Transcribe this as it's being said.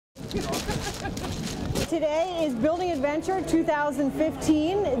Today is Building Adventure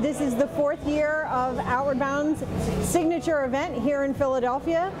 2015. This is the 4th year of Outward Bound's signature event here in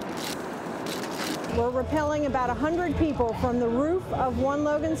Philadelphia. We're rappelling about 100 people from the roof of 1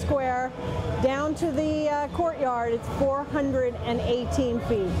 Logan Square down to the courtyard. It's 418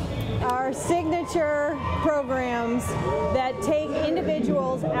 feet. Our signature programs that take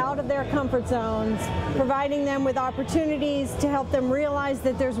individuals out of their comfort zones, providing them with opportunities to help them realize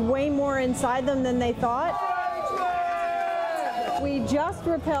that there's way more inside them than they thought. We just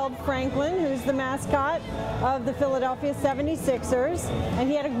rappelled Franklin, who's the mascot of the Philadelphia 76ers, and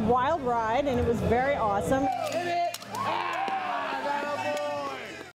he had a wild ride and it was very awesome.